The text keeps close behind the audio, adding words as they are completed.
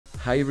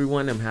Hi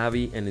everyone, I'm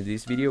Javi, and in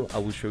this video I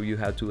will show you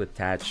how to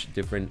attach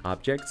different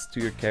objects to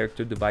your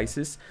character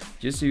devices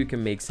just so you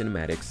can make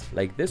cinematics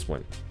like this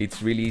one.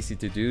 It's really easy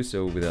to do,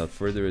 so without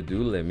further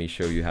ado, let me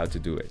show you how to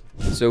do it.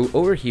 So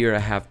over here I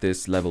have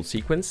this level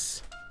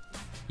sequence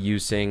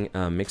using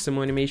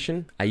Mixamo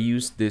animation. I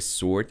use this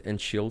sword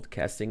and shield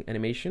casting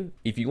animation.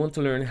 If you want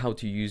to learn how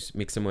to use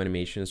Mixamo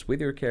animations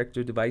with your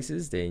character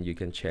devices, then you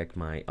can check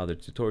my other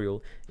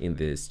tutorial in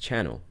this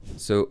channel.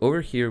 So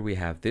over here we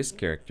have this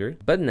character,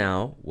 but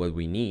now what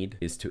we need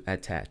is to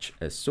attach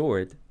a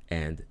sword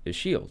and a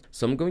shield.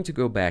 So I'm going to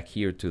go back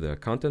here to the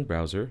content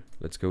browser.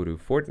 Let's go to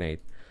Fortnite.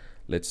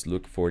 Let's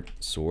look for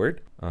sword.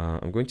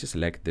 I'm going to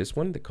select this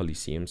one, the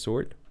Coliseum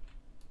sword.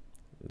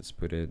 Let's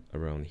put it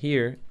around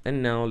here,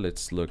 and now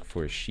let's look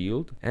for a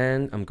shield,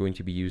 and I'm going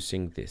to be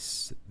using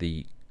this,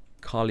 the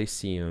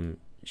Coliseum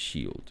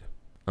shield.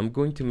 I'm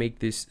going to make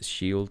this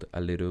shield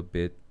a little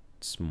bit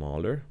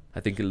smaller.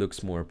 I think it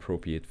looks more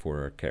appropriate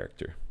for our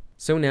character.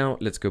 So now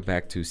let's go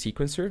back to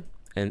sequencer,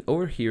 and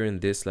over here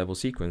in this level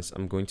sequence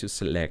I'm going to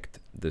select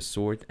the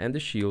sword and the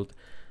shield,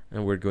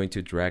 and we're going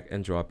to drag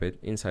and drop it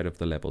inside of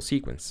the level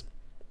sequence.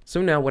 So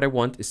now what I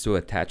want is to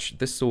attach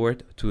the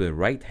sword to the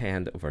right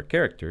hand of our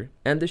character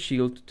and the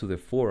shield to the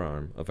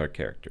forearm of our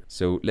character.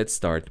 So let's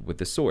start with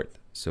the sword.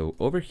 So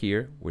over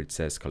here where it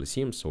says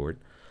Coliseum sword,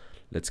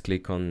 let's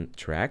click on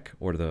track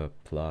or the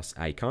plus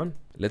icon.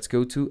 Let's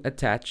go to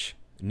attach,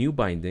 new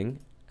binding,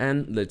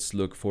 and let's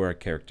look for our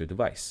character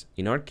device.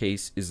 In our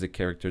case is the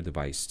character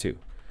device 2.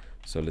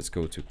 So let's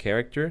go to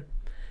character,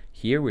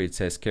 here where it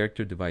says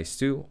character device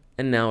 2,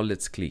 and now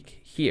let's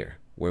click here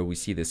where we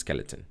see the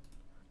skeleton.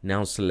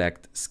 Now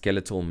select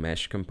skeletal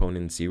mesh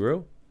component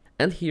 0,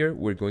 and here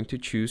we're going to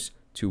choose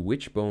to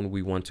which bone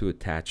we want to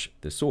attach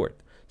the sword.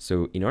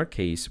 So in our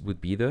case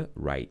would be the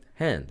right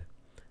hand.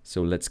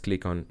 So let's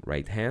click on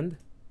right hand.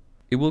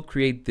 It will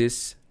create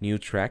this new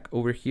track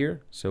over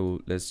here. So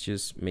let's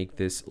just make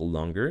this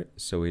longer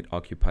so it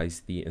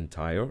occupies the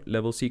entire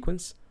level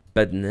sequence.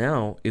 But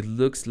now it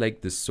looks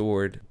like the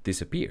sword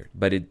disappeared,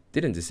 but it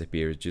didn't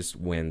disappear, it just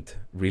went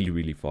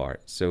really far.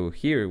 So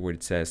here where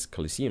it says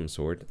Coliseum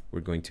sword,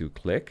 we're going to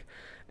click,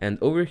 and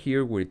over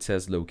here where it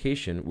says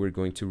location, we're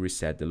going to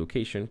reset the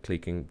location,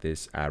 clicking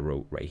this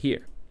arrow right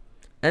here.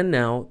 And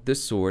now the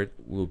sword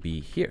will be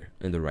here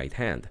in the right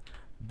hand,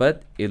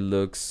 but it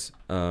looks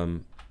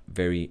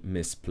very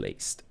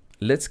misplaced.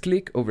 Let's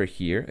click over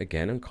here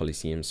again on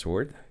Coliseum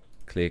sword,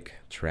 click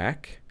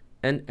track,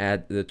 and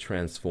add the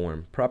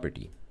transform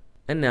property.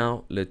 And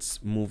now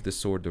let's move the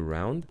sword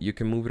around. You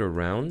can move it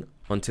around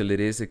until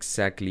it is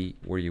exactly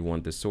where you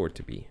want the sword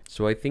to be.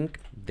 So I think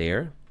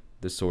there,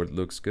 the sword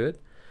looks good.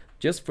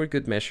 Just for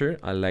good measure,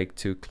 I like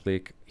to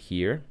click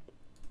here,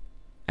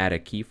 add a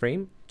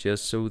keyframe,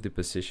 just so the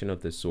position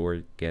of the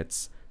sword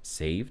gets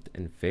saved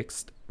and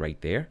fixed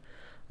right there.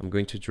 I'm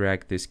going to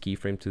drag this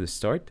keyframe to the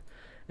start,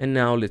 and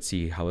now let's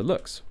see how it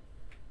looks.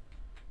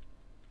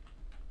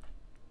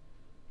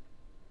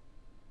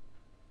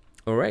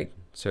 All right,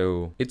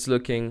 so it's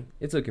looking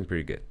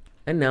pretty good.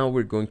 And now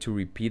we're going to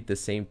repeat the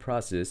same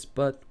process,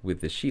 but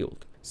with the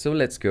shield. So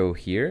let's go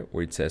here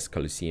where it says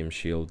Coliseum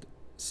shield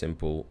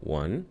simple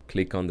 1,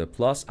 click on the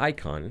plus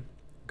icon,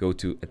 go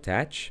to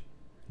attach,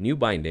 new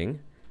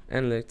binding,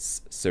 and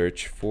let's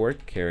search for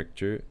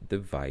character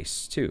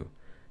device 2.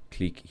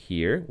 Click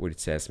here where it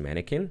says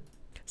mannequin,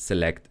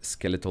 select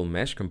skeletal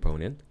mesh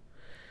component,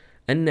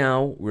 and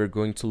now we're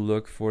going to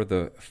look for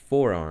the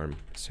forearm.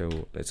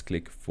 So let's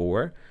click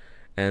 4.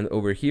 And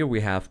over here we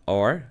have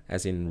R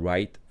as in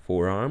right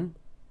forearm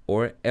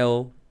or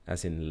L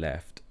as in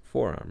left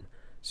forearm.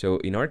 So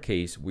in our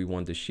case, we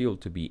want the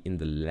shield to be in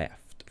the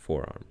left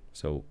forearm.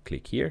 So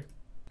click here.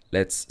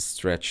 Let's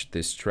stretch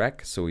this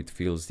track so it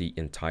fills the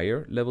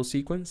entire level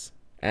sequence.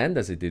 And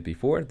as it did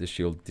before, the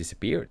shield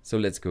disappeared. So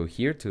let's go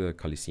here to the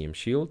Coliseum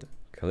shield,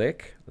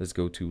 click, let's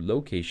go to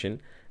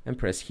location and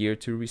press here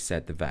to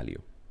reset the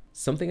value.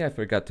 Something I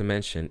forgot to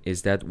mention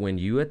is that when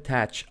you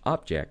attach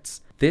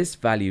objects, these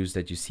values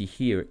that you see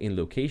here in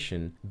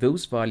location,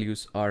 those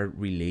values are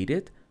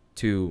related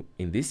to,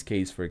 in this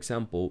case, for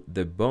example,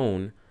 the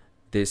bone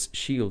this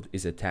shield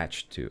is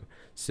attached to.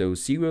 So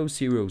 0,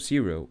 0,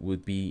 0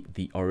 would be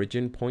the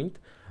origin point,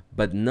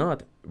 but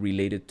not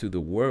related to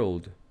the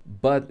world,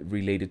 but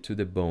related to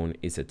the bone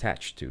is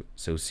attached to.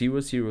 So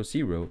 0, 0,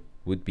 0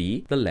 would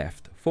be the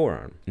left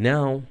forearm.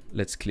 Now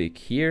let's click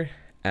here,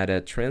 add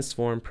a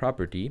transform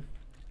property.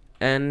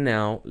 And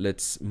now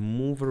let's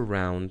move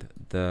around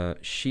the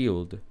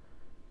shield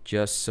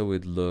just so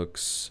it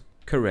looks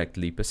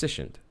correctly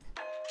positioned.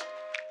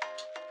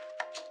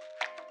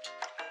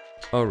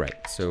 All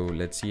right, so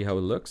let's see how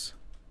it looks.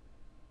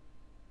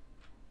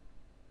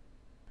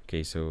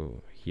 Okay,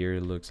 so here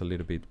it looks a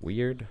little bit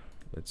weird.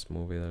 Let's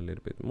move it a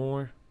little bit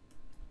more.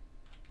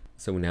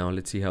 So now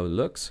let's see how it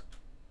looks.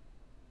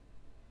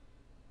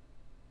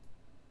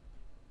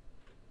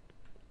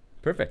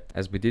 Perfect.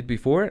 As we did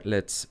before,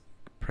 let's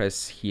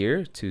press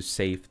here to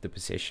save the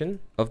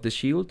position of the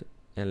shield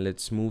and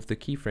let's move the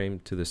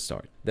keyframe to the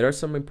start. There are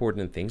some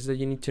important things that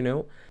you need to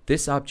know.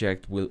 This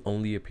object will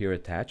only appear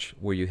attached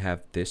where you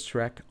have this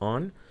track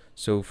on.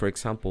 So for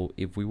example,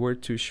 if we were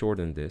to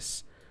shorten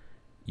this,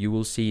 you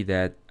will see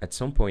that at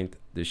some point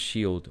the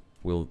shield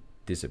will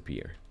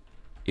disappear.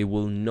 It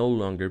will no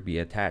longer be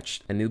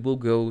attached and it will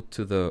go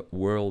to the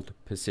world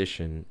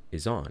position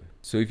is on.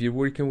 So if you're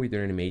working with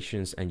your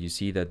animations and you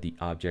see that the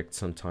objects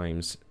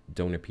sometimes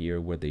don't appear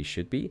where they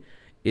should be,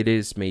 it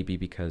is maybe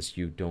because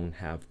you don't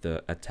have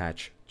the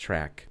attach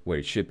track where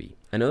it should be.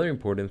 Another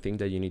important thing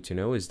that you need to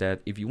know is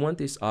that if you want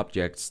these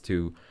objects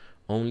to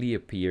only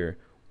appear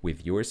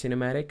with your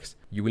cinematics,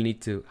 you will need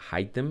to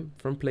hide them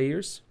from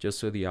players just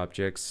so the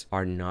objects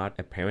are not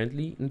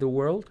apparently in the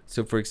world.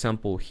 So for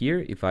example,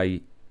 here, if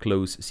I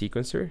close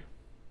sequencer,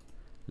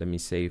 let me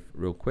save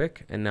real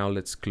quick, and now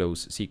let's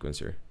close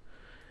sequencer.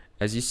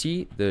 As you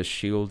see, the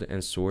shield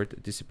and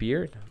sword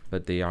disappeared,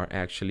 but they are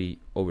actually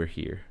over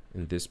here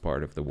in this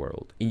part of the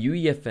world. In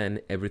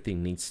UEFN,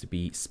 everything needs to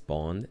be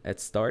spawned at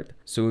start.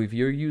 So if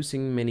you're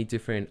using many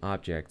different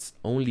objects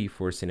only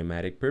for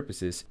cinematic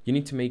purposes, you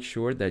need to make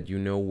sure that you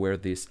know where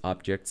these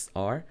objects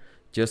are,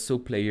 just so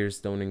players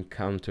don't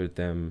encounter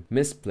them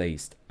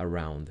misplaced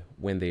around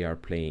when they are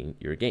playing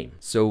your game.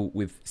 So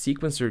with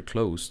sequencer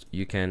closed,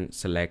 you can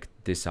select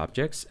these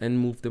objects and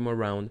move them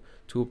around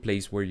to a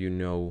place where you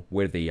know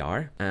where they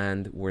are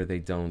and where they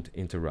don't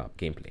interrupt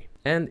gameplay.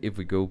 And if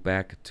we go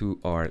back to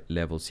our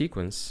level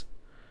sequence,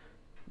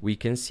 we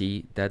can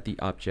see that the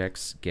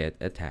objects get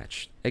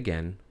attached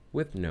again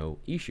with no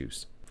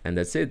issues. And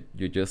that's it.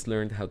 You just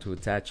learned how to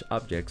attach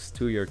objects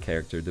to your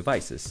character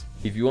devices.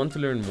 If you want to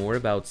learn more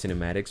about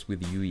cinematics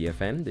with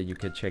UEFN, then you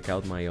can check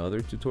out my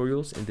other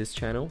tutorials in this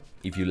channel.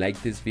 If you like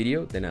this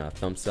video, then a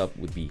thumbs up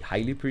would be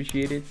highly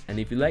appreciated. And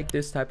if you like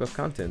this type of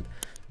content,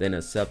 then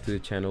a sub to the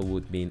channel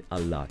would mean a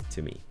lot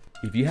to me.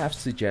 If you have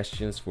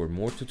suggestions for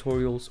more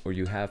tutorials or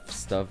you have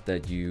stuff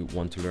that you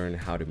want to learn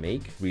how to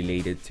make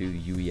related to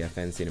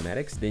UEFN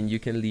cinematics, then you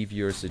can leave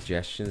your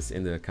suggestions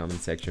in the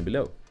comment section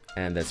below.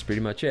 And that's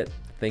pretty much it.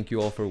 Thank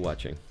you all for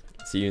watching.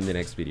 See you in the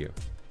next video.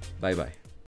 Bye bye.